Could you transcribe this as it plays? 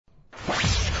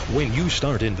When you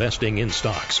start investing in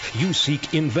stocks, you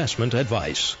seek investment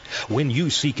advice. When you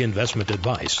seek investment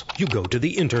advice, you go to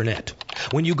the internet.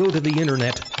 When you go to the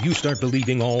internet, you start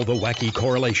believing all the wacky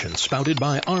correlations spouted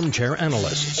by armchair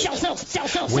analysts.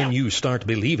 Sell. When you start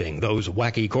believing those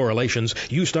wacky correlations,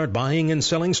 you start buying and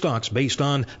selling stocks based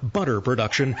on butter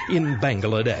production in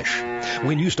Bangladesh.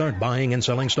 When you start buying and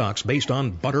selling stocks based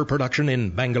on butter production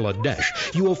in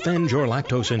Bangladesh, you offend your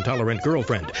lactose-intolerant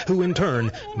girlfriend, who in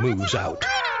turn moves out.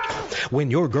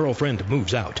 When your girlfriend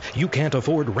moves out, you can't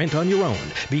afford rent on your own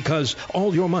because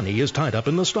all your money is tied up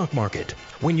in the stock market.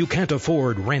 When you can't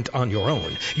afford rent on your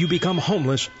own, you become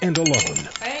homeless and alone.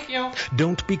 Thank you.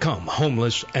 Don't become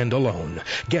homeless and alone.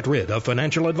 Get rid of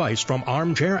financial advice from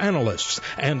armchair analysts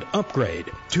and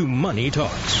upgrade to Money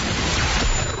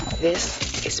Talks.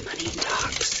 This is Money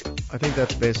Talks. I think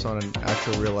that's based on an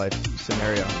actual real-life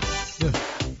scenario. Yeah,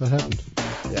 that happened.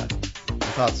 Yeah,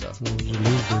 I thought so. It was a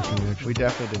news briefing, actually. We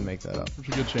definitely didn't make that up. There's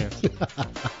a good chance.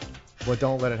 But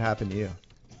don't let it happen to you.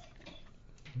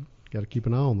 Got to keep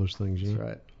an eye on those things, That's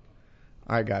right.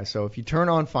 All right, guys. So if you turn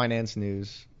on finance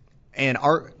news, and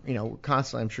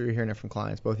constantly, I'm sure you're hearing it from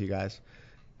clients, both of you guys,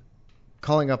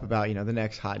 calling up about, the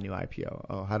next hot new IPO.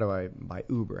 Oh, how do I buy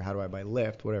Uber? How do I buy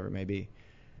Lyft? Whatever it may be.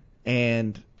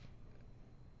 And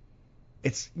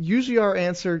it's usually our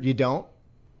answer, you don't.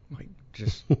 Like,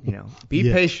 just, be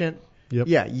patient. Yep.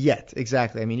 Yeah, yet.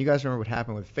 Exactly. I mean, you guys remember what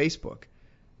happened with Facebook.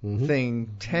 Mm-hmm.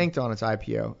 Thing tanked on its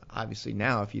IPO. Obviously,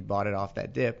 now, if you'd bought it off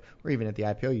that dip, or even at the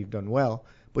IPO, you've done well.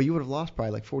 But you would have lost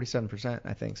probably like 47%,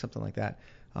 I think, something like that,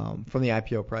 from the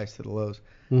IPO price to the lows.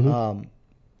 Mm-hmm.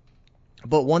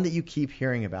 But one that you keep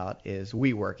hearing about is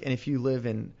WeWork. And if you live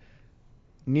in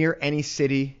near any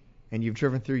city and you've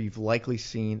driven through, you've likely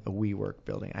seen a WeWork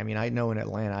building. I mean, I know in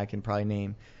Atlanta I can probably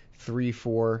name 3,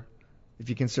 4, if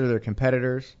you consider their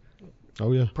competitors.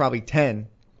 Oh, yeah. Probably 10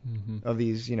 Mm-hmm. of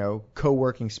these,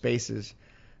 co-working spaces.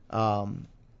 But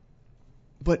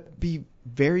be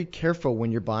very careful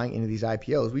when you're buying into these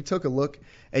IPOs. We took a look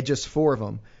at just 4 of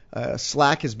them.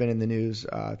 Slack has been in the news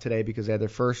today because they had their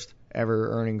first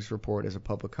ever earnings report as a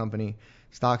public company.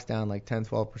 Stock's down like 10,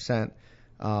 12%.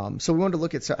 So we wanted to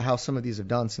look at how some of these have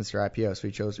done since their IPO. So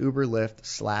we chose Uber, Lyft,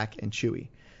 Slack, and Chewy.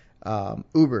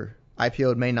 Uber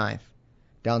IPO'd May 9th,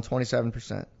 down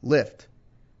 27%. Lyft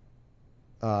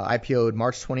IPO'd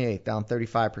March 28th, down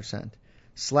 35%.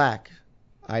 Slack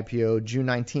IPO'd June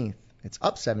 19th. It's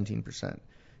up 17%.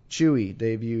 Chewy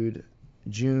debuted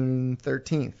June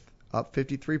 13th, up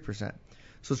 53%.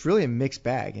 So it's really a mixed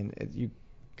bag, and you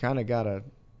kind of got a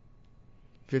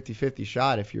 50-50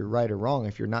 shot if you're right or wrong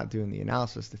if you're not doing the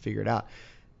analysis to figure it out.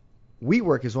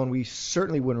 WeWork is one we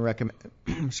certainly wouldn't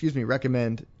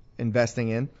recommend investing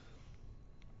in.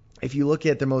 If you look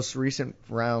at the most recent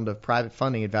round of private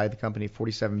funding, it valued the company at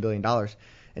 $47 billion,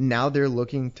 and now they're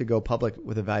looking to go public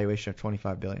with a valuation of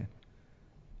 $25 billion.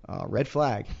 Red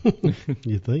flag.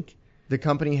 You think? The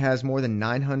company has more than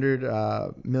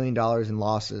 $900 million in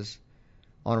losses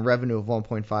on a revenue of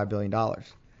 $1.5 billion.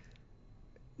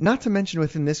 Not to mention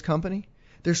within this company,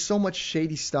 there's so much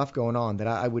shady stuff going on that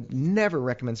I would never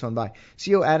recommend someone buy.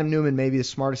 CEO Adam Neumann may be the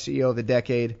smartest CEO of the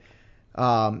decade.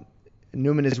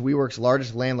 Neumann is WeWork's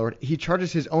largest landlord. He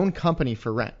charges his own company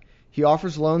for rent. He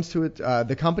offers loans to it.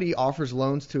 The company offers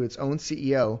loans to its own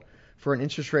CEO for an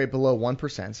interest rate below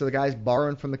 1%. So the guy's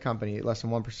borrowing from the company at less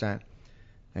than 1%. And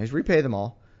he's repaid them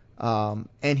all.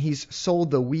 And he's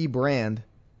sold the We brand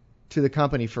to the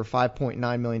company for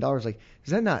 $5.9 million. Like,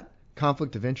 is that not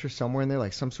conflict of interest somewhere in there,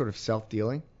 like some sort of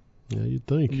self-dealing? Yeah, you'd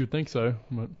think. You'd think so.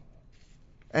 But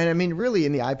And, I mean, really,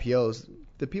 in the IPOs,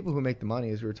 the people who make the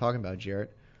money, as we were talking about,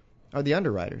 Jarrett, are the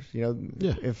underwriters. Yeah.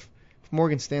 If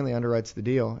Morgan Stanley underwrites the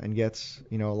deal and gets,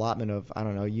 allotment of, I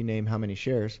don't know, you name how many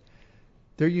shares,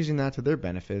 they're using that to their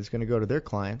benefit. It's going to go to their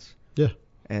clients. Yeah.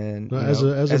 And As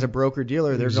a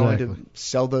broker-dealer, they're going Exactly. to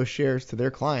sell those shares to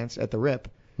their clients at the rip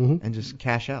Mm-hmm. and just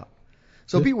cash out.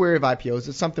 So Yeah. be wary of IPOs.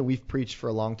 It's something we've preached for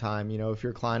a long time. If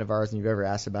you're a client of ours and you've ever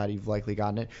asked about it, you've likely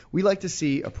gotten it. We like to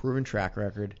see a proven track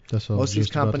record. That's what I was Most of these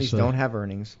just about to companies say. don't have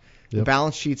earnings. The Yep.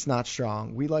 balance sheet's not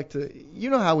strong. We like to,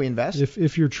 how we invest.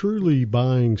 If you're truly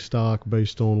buying stock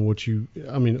based on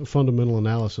fundamental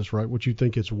analysis, right, what you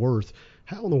think it's worth,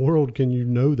 how in the world can you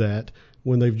know that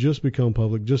when they've just become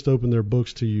public, just opened their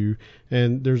books to you,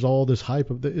 and there's all this hype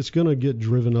of it's going to get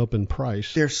driven up in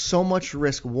price? There's so much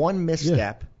risk. One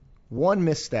misstep,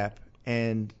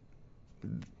 and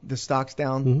the stock's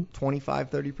down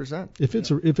 25-30%.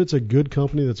 If it's a good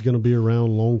company that's going to be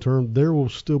around long term, there will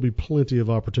still be plenty of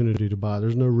opportunity to buy.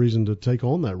 There's no reason to take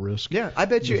on that risk. Yeah, I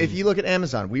bet you if you look at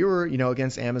Amazon, we were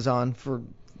against Amazon for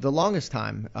the longest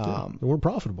time. They weren't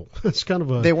profitable. It's kind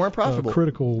of they weren't profitable.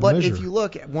 Critical but measure. If you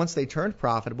look, once they turned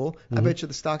profitable, I bet you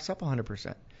the stock's up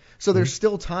 100%. So there's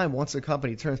still time once the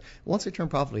company once they turn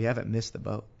profitable, you haven't missed the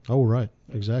boat. Oh, right.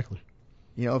 Exactly.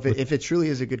 You know, if it truly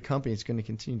is a good company, it's going to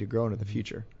continue to grow into the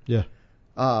future. Yeah.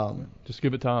 Just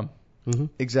give it time. Mm-hmm.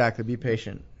 Exactly. Be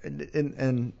patient.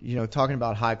 And you know, talking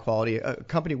about high quality, a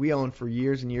company we owned for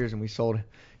years and years, and we sold,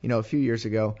 you know, a few years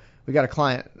ago. We got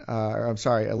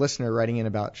a listener writing in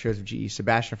about shares of GE,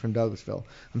 Sebastian from Douglasville.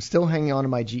 I'm still hanging on to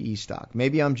my GE stock.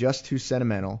 Maybe I'm just too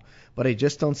sentimental, but I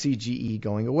just don't see GE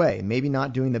going away. Maybe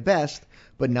not doing the best,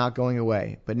 but not going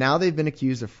away. But now they've been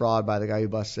accused of fraud by the guy who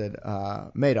busted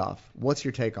Madoff. What's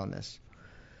your take on this?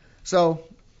 So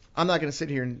I'm not going to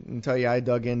sit here and tell you I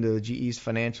dug into GE's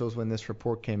financials when this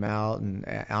report came out, and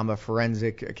I'm a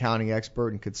forensic accounting expert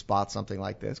and could spot something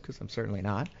like this, because I'm certainly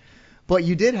not. But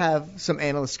you did have some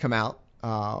analysts come out,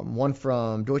 one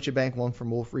from Deutsche Bank, one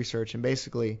from Wolf Research, and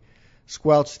basically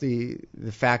squelch the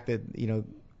fact that, you know,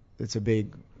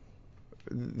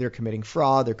 they're committing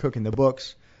fraud, they're cooking the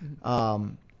books.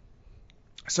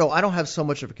 So I don't have so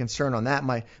much of a concern on that.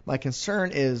 My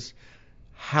concern is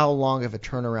how long of a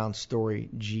turnaround story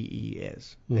GE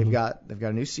is. Mm-hmm. They've got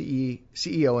a new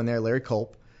CEO in there, Larry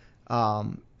Culp.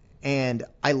 And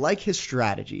I like his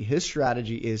strategy. His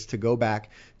strategy is to go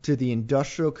back to the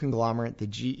industrial conglomerate that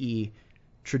GE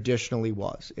traditionally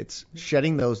was. It's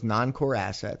shedding those non-core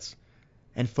assets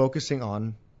and focusing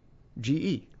on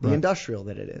GE, the industrial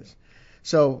that it is.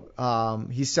 So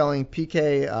he's selling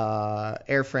PK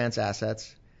Air France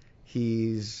assets.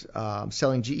 He's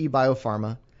selling GE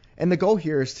Biopharma. And the goal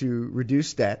here is to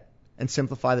reduce debt and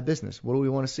simplify the business. What do we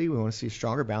want to see? We want to see a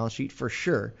stronger balance sheet for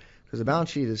sure, because the balance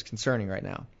sheet is concerning right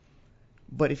now.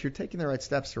 But if you're taking the right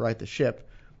steps to right the ship,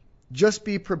 just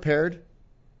be prepared,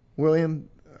 Larry,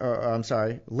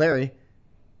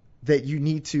 that you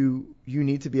need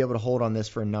to be able to hold on this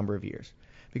for a number of years.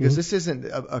 Because this isn't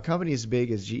a company as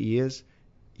big as GE is.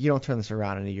 You don't turn this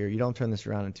around in a year. You don't turn this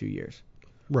around in 2 years.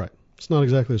 Right. It's not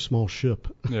exactly a small ship.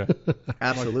 Yeah.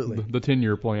 Absolutely. Like the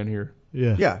 10-year plan here.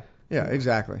 Yeah. Yeah,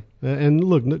 exactly. And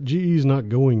look, GE's not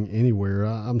going anywhere.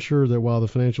 I'm sure that while the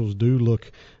financials do look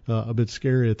a bit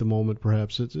scary at the moment,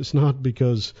 perhaps it's not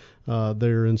because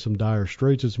they're in some dire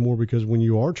straits. It's more because when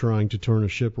you are trying to turn a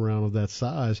ship around of that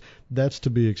size, that's to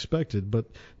be expected. But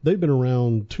they've been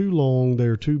around too long.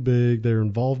 They're too big. They're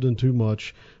involved in too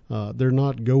much. They're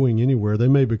not going anywhere. They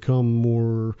may become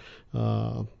more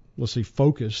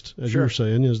focused, as you're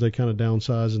saying, as they kind of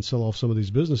downsize and sell off some of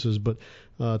these businesses. But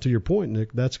to your point,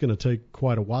 Nick, that's going to take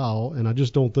quite a while, and I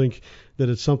just don't think that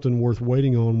it's something worth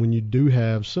waiting on when you do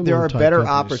have similar type There are better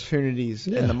companies. opportunities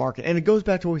in the market. And it goes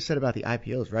back to what we said about the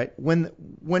IPOs, right?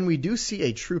 When we do see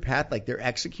a true path, like they're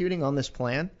executing on this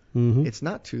plan, it's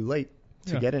not too late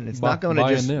to get in. It's not going to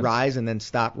just rise and then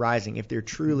stop rising if they're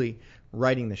truly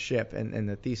righting the ship and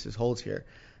the thesis holds here.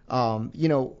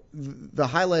 The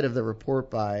highlight of the report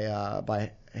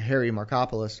by Harry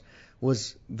Markopoulos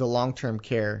was the long-term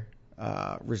care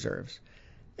reserves.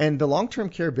 And the long-term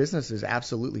care business is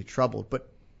absolutely troubled, but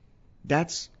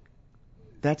that's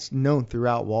known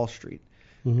throughout Wall Street.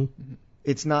 Mm-hmm.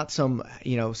 It's not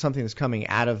something that's coming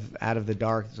out of the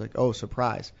dark. It's like, oh,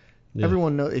 surprise. Yeah.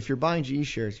 Everyone knows if you're buying GE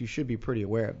shares, you should be pretty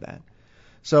aware of that.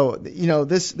 So,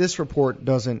 this report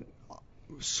doesn't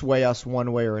sway us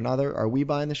one way or another. Are we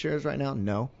buying the shares right now?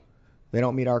 No. They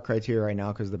don't meet our criteria right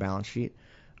now because of the balance sheet.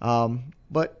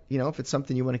 But, if it's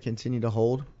something you want to continue to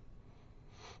hold,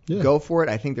 go for it.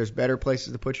 I think there's better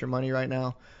places to put your money right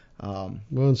now. Well,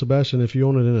 and Sebastian, if you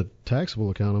own it in a taxable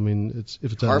account, I mean,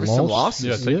 if it's harvest some losses.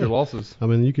 Yeah, take your losses. I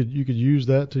mean, you could use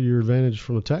that to your advantage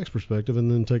from a tax perspective, and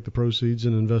then take the proceeds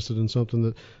and invest it in something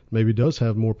that maybe does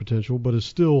have more potential, but is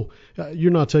still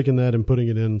you're not taking that and putting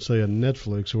it in, say, a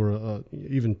Netflix or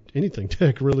even anything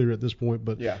tech really at this point.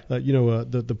 But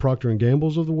the Procter &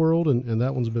 Gamble's of the world, and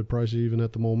that one's a bit pricey even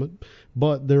at the moment.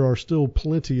 But there are still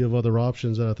plenty of other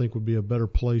options that I think would be a better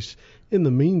place in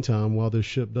the meantime while this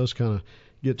ship does kind of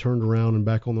get turned around and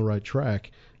back on the right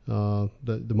track, that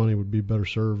the money would be better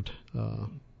served,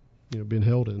 being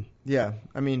held in. Yeah,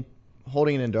 I mean,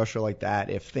 holding an industrial like that,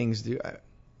 if things do,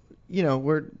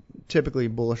 we're typically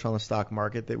bullish on the stock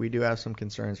market, that we do have some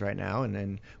concerns right now,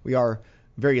 and we are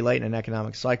very late in an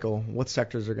economic cycle. What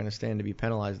sectors are going to stand to be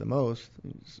penalized the most?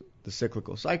 The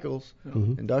cyclical cycles,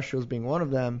 industrials being one of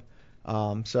them.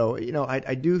 So,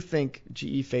 I do think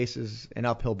GE faces an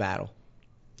uphill battle.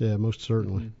 Yeah, most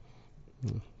certainly.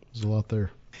 There's a lot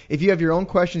there. If you have your own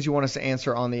questions you want us to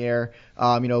answer on the air,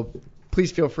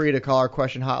 please feel free to call our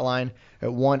question hotline at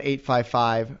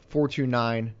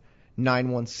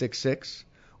 1-855-429-9166.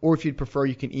 or if you'd prefer,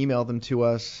 you can email them to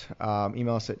us.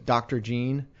 Email us at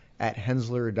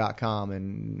drgene@hensler.com,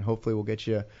 and hopefully we'll get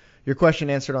you your question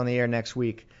answered on the air next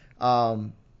week.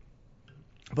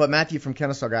 But Matthew from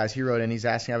Kennesaw Guys, he wrote in, he's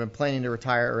asking, I've been planning to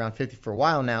retire around 50 for a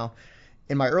while now.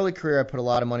 In my early career, I put a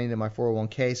lot of money into my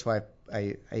 401k, so I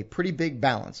have a pretty big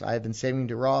balance. I have been saving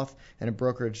to Roth and a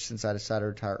brokerage since I decided to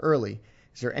retire early.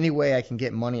 Is there any way I can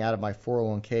get money out of my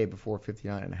 401k before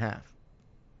 59 and a half?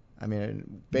 I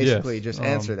mean, basically Yes. just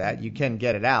answer that. You can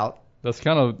get it out. That's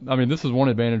kind of, I mean, this is one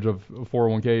advantage of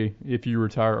 401k. If you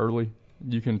retire early,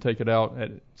 you can take it out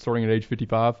starting at age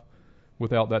 55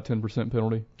 without that 10%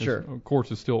 penalty. Sure. Of course,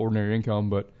 it's still ordinary income,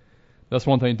 but that's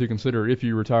one thing to consider if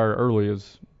you retire early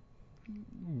is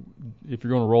if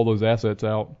you're going to roll those assets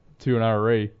out to an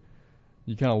IRA,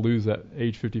 you kind of lose that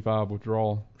age 55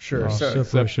 withdrawal. Sure. So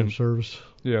Separation of service.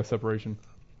 Yeah, separation.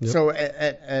 Yep. So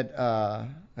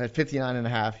at 59 and a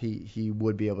half, he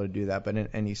would be able to do that, but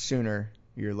any sooner,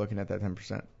 you're looking at that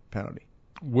 10% penalty.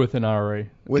 With an IRA.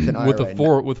 With an IRA.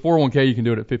 With 401k, you can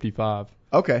do it at 55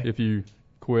 Okay. if you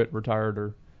quit,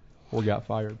 retired, or got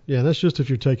fired. Yeah, that's just if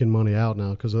you're taking money out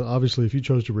now, because obviously if you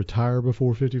chose to retire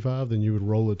before 55, then you would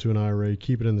roll it to an IRA,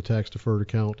 keep it in the tax-deferred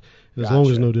account, and as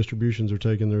long as no distributions are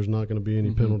taken, there's not going to be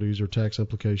any penalties or tax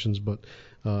implications. But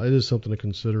it is something to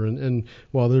consider. And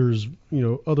while there's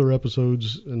other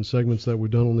episodes and segments that we've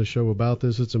done on this show about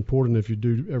this, it's important if you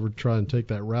do ever try and take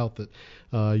that route that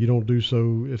you don't do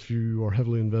so if you are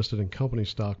heavily invested in company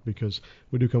stock, because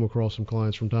we do come across some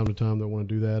clients from time to time that want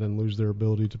to do that and lose their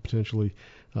ability to potentially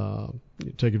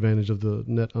take advantage of the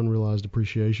net unrealized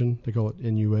appreciation. They call it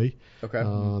NUA. Okay.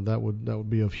 That would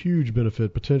be of huge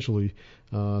benefit potentially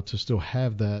to still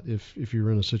have that if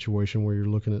you're in a situation where you're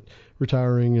looking at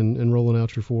retiring and rolling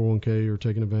out your 401k or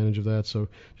taking advantage of that. So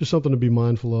just something to be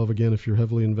mindful of. Again, if you're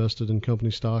heavily invested in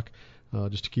company stock,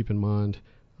 just to keep in mind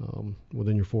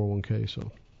within your 401k. So.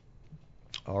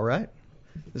 All right.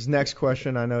 This next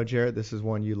question, I know, Jarrett, this is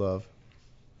one you love.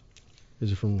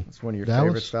 Is it from It's one of your Dallas?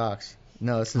 favorite stocks.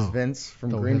 No, this is Vince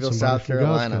from Thought we had Greenville, somebody South from God's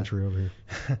Carolina. country over here.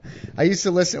 I used to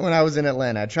listen when I was in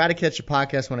Atlanta. I try to catch a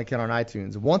podcast when I can on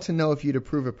iTunes. Want to know if you'd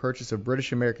approve a purchase of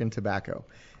British American Tobacco.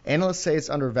 Analysts say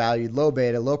it's undervalued, low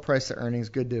beta, low price to earnings,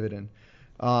 good dividend.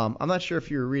 I'm not sure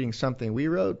if you were reading something we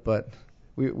wrote, but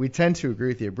we tend to agree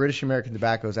with you. British American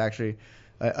Tobacco is actually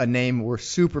a name we're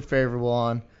super favorable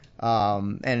on.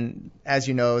 And as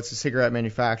you know, it's a cigarette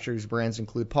manufacturer whose brands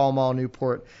include Pall Mall,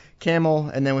 Newport, Camel,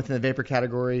 and then within the vapor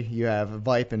category, you have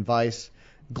Vype and Vice,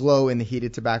 Glow in the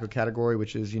heated tobacco category,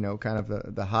 which is, kind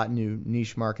of the hot new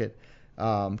niche market,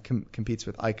 competes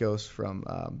with IQOS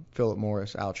from Philip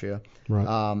Morris, Altria,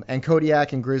 Right. and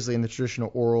Kodiak and Grizzly in the traditional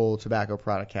oral tobacco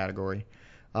product category.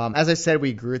 As I said,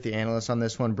 we agree with the analysts on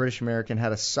this one. British American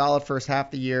had a solid first half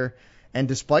of the year. And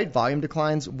despite volume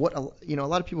declines, a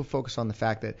lot of people focus on the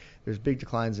fact that there's big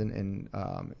declines in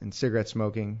cigarette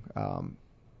smoking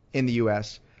in the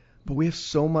U.S. But we have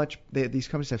so much; these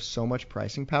companies have so much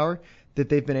pricing power that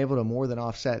they've been able to more than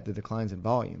offset the declines in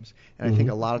volumes. And I think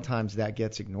a lot of times that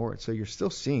gets ignored. So you're still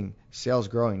seeing sales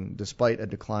growing despite a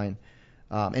decline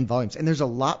in volumes. And there's a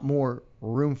lot more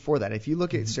room for that. If you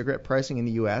look at cigarette pricing in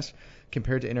the U.S.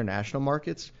 compared to international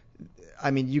markets, I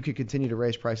mean, you could continue to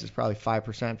raise prices probably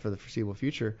 5% for the foreseeable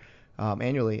future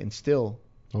annually, and still,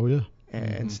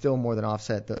 still more than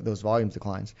offset those volumes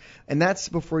declines. And that's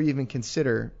before you even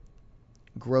consider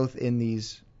growth in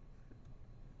these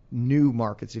new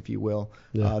markets, if you will,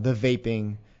 the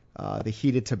vaping, the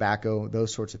heated tobacco,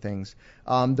 those sorts of things.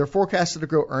 They're forecasted to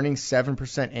grow earnings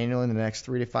 7% annually in the next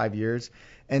 3 to 5 years.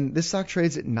 And this stock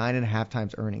trades at 9.5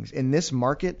 times earnings. In this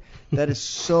market, that is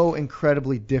so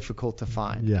incredibly difficult to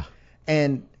find. Yeah.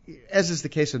 And as is the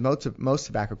case with most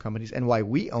tobacco companies, and why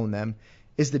we own them,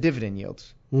 is the dividend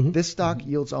yields. This stock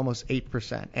yields almost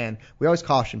 8%. And we always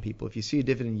caution people, if you see a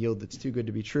dividend yield that's too good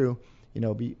to be true,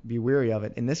 be wary of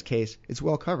it. In this case, it's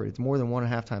well covered. It's more than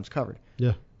 1.5 times covered.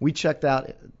 Yeah. We check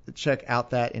out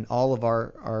that in all of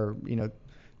our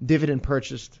dividend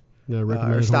purchased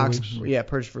or stocks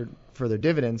purchased for their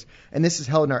dividends, and this is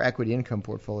held in our equity income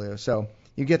portfolio. So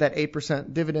you get that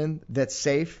 8% dividend that's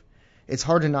safe. It's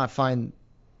hard to not find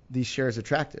these shares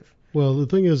attractive. Well, the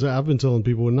thing is, I've been telling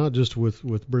people, and not just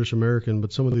with British American,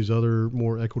 but some of these other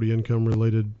more equity income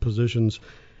related positions,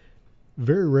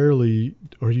 very rarely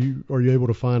are you able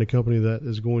to find a company that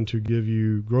is going to give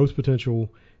you growth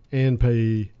potential and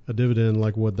pay a dividend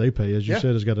like what they pay. As you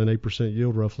said, it's got an 8%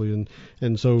 yield roughly,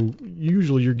 and so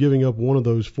usually you're giving up one of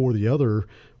those for the other.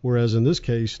 Whereas in this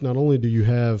case, not only do you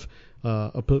have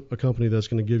a company that's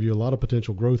going to give you a lot of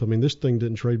potential growth. I mean, this thing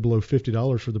didn't trade below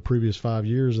 $50 for the previous 5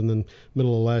 years, and then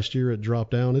middle of last year it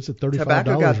dropped down. It's at $35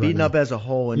 Tobacco got beaten right up as a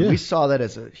whole, and we saw that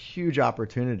as a huge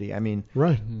opportunity. I mean,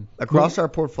 across our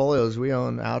portfolios, we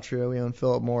own Altria, we own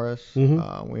Philip Morris, we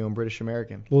own British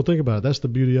American. Well, think about it. That's the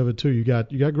beauty of it too. You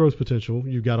got growth potential.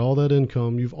 You've got all that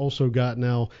income. You've also got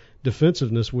now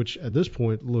defensiveness, which at this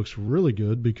point looks really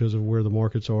good because of where the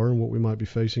markets are and what we might be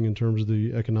facing in terms of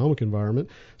the economic environment.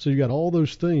 So you got all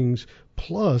those things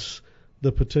plus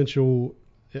the potential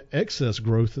excess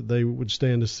growth that they would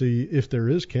stand to see if there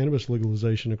is cannabis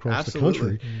legalization across the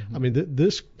country. I mean,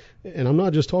 this, and I'm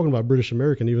not just talking about British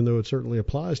American, even though it certainly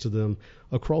applies to them,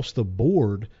 across the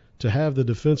board, to have the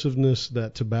defensiveness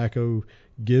that tobacco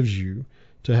gives you,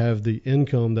 to have the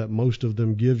income that most of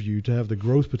them give you, to have the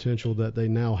growth potential that they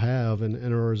now have and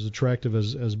are as attractive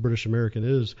as British American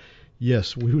is,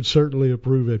 yes, we would certainly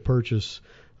approve a purchase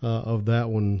of that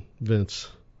one, Vince.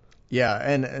 Yeah,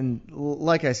 and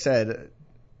like I said,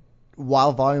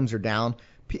 while volumes are down,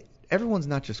 everyone's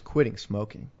not just quitting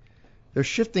smoking. They're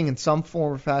shifting in some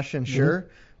form or fashion, sure.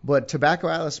 But Tobacco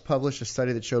Atlas published a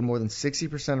study that showed more than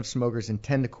 60% of smokers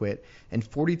intend to quit, and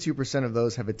 42% of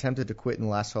those have attempted to quit in the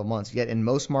last 12 months. Yet in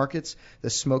most markets,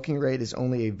 the smoking rate is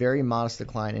only a very modest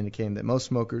decline, indicating that most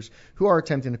smokers who are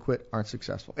attempting to quit aren't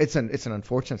successful. It's an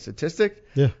unfortunate statistic,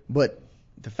 but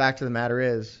the fact of the matter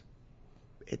is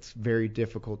it's very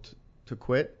difficult to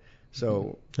quit.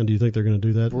 So, and do you think they're going to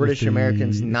do that? British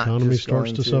Americans not economy just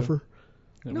starts going to suffer?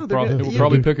 No, it will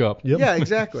probably pick up. Yeah,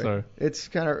 exactly. So. It's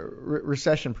kind of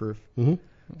recession proof.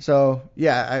 So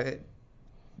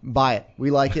buy it.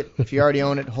 We like it. If you already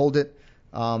own it, hold it,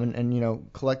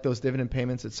 and collect those dividend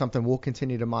payments. It's something we'll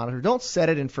continue to monitor. Don't set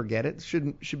it and forget it.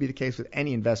 Should be the case with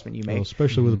any investment you make. Well,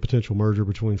 especially with a potential merger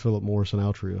between Philip Morris and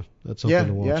Altria. That's something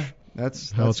to watch. Yeah,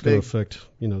 that's how it's going big. to affect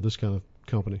this kind of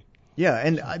company. Yeah,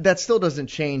 and that still doesn't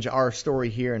change our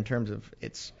story here in terms of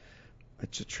it's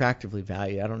attractively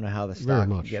valued. I don't know how the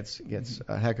stock gets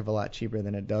a heck of a lot cheaper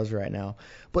than it does right now.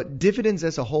 But dividends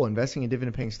as a whole, investing in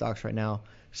dividend-paying stocks right now,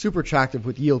 super attractive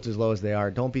with yields as low as they are.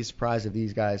 Don't be surprised if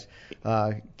these guys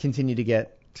continue to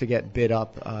get bid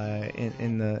up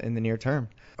in the near term.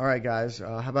 All right, guys.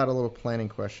 How about a little planning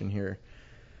question here?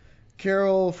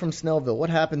 Carol from Snellville, what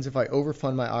happens if I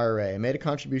overfund my IRA? I made a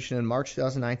contribution in March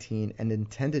 2019 and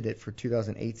intended it for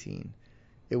 2018.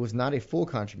 It was not a full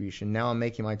contribution. Now I'm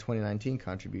making my 2019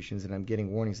 contributions, and I'm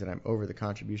getting warnings that I'm over the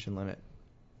contribution limit.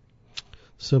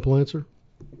 Simple answer.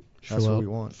 That's what we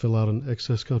want. Fill out an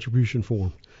excess contribution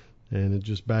form, and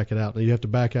just back it out. Now you have to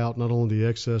back out not only the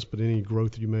excess, but any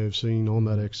growth you may have seen on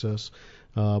that excess.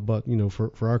 But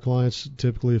for our clients,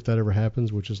 typically if that ever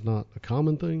happens, which is not a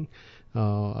common thing,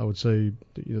 I would say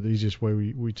the easiest way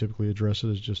we typically address it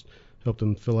is just help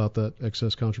them fill out that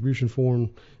excess contribution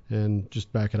form and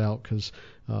just back it out, because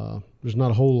there's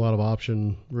not a whole lot of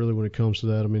option really when it comes to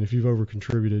that. I mean, if you've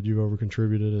over-contributed,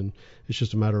 and it's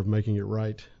just a matter of making it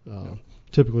right.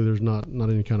 Typically there's not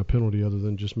any kind of penalty other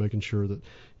than just making sure that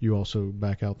you also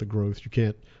back out the growth. You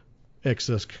can't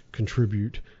excess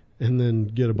contribute and then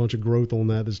get a bunch of growth on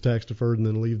that's tax deferred and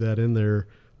then leave that in there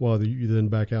while you then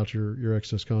back out your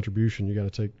excess contribution. You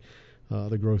got to take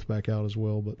the growth back out as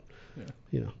well. But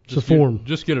it's a form.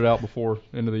 Just get it out before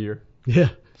end of the year. Yeah.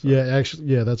 So. Yeah,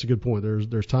 actually, that's a good point. There's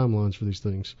timelines for these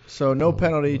things. So no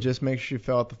penalty. Just make sure you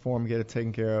fill out the form, get it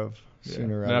taken care of sooner rather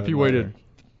than later. Now, if you waited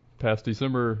past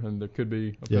December, and there could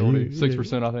be a penalty,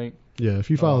 6%, I think. Yeah, if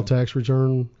you file a tax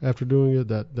return after doing it,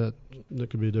 that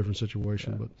could be a different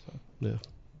situation.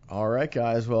 All right,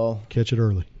 guys. Well, catch it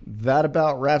early. That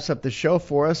about wraps up the show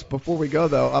for us. Before we go,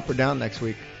 though, up or down next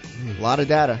week? A lot of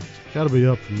data. Got to be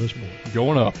up from this point.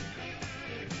 Going up.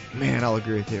 Man, I'll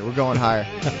agree with you. We're going higher.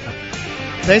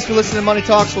 Thanks for listening to Money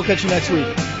Talks. We'll catch you next week.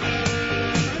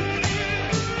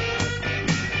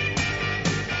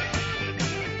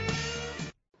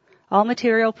 All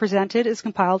material presented is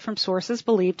compiled from sources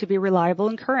believed to be reliable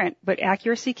and current, but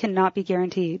accuracy cannot be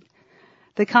guaranteed.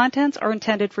 The contents are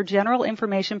intended for general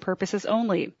information purposes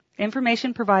only.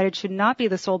 Information provided should not be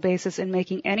the sole basis in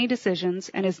making any decisions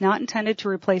and is not intended to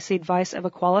replace the advice of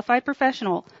a qualified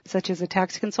professional, such as a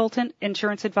tax consultant,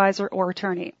 insurance advisor, or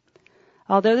attorney.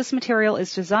 Although this material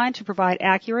is designed to provide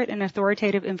accurate and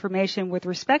authoritative information with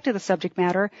respect to the subject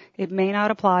matter, it may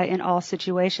not apply in all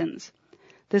situations.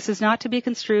 This is not to be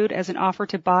construed as an offer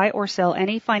to buy or sell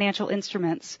any financial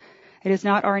instruments. It is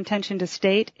not our intention to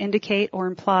state, indicate, or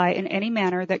imply in any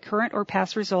manner that current or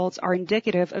past results are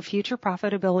indicative of future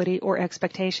profitability or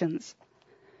expectations.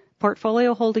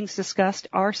 Portfolio holdings discussed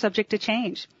are subject to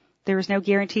change. There is no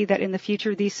guarantee that in the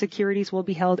future these securities will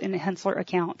be held in Hensler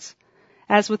accounts.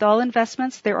 As with all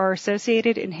investments, there are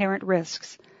associated inherent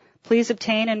risks. Please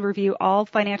obtain and review all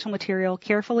financial material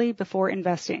carefully before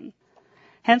investing.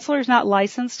 Henssler is not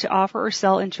licensed to offer or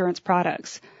sell insurance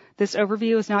products. This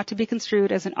overview is not to be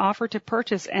construed as an offer to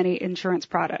purchase any insurance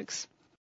products.